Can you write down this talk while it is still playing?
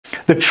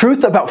The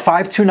truth about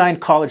 529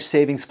 college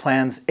savings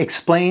plans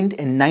explained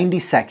in 90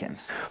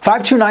 seconds.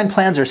 529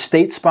 plans are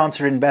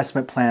state-sponsored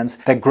investment plans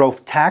that grow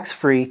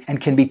tax-free and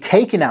can be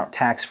taken out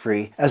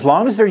tax-free as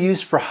long as they're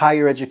used for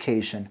higher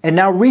education, and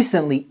now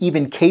recently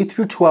even K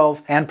through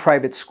 12 and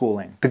private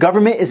schooling. The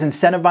government is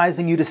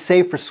incentivizing you to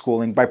save for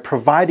schooling by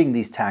providing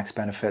these tax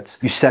benefits.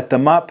 You set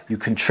them up, you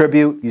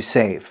contribute, you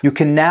save. You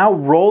can now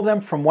roll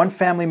them from one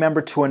family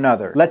member to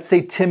another. Let's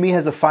say Timmy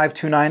has a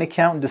 529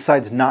 account and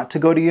decides not to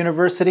go to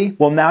university.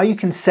 Well, now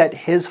you can set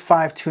his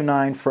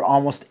 529 for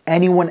almost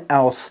anyone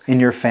else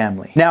in your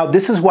family. Now,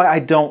 this is why I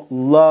don't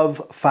love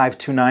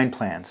 529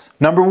 plans.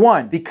 Number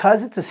one,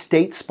 because it's a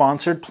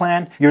state-sponsored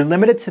plan, you're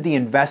limited to the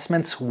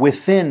investments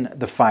within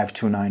the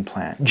 529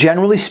 plan.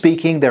 Generally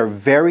speaking, they're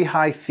very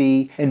high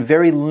fee and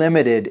very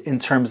limited in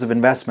terms of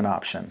investment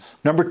options.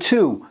 Number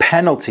two,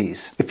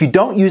 penalties. If you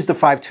don't use the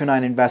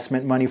 529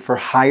 investment money for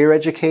higher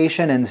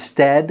education,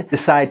 instead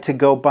decide to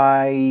go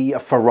buy a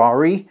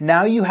Ferrari,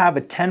 now you have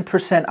a 10%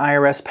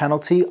 IRS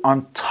penalty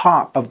on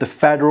top of the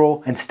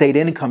federal and state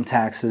income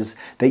taxes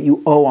that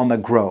you owe on the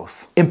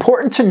growth.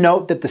 Important to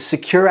note that the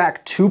Secure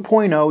Act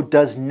 2.0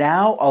 does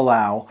now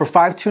allow for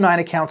 529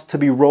 accounts to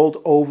be rolled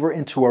over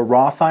into a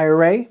Roth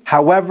IRA.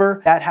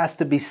 However, that has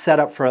to be set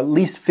up for at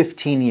least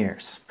 15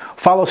 years.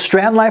 Follow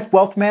Strand Life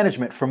Wealth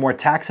Management for more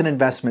tax and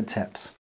investment tips.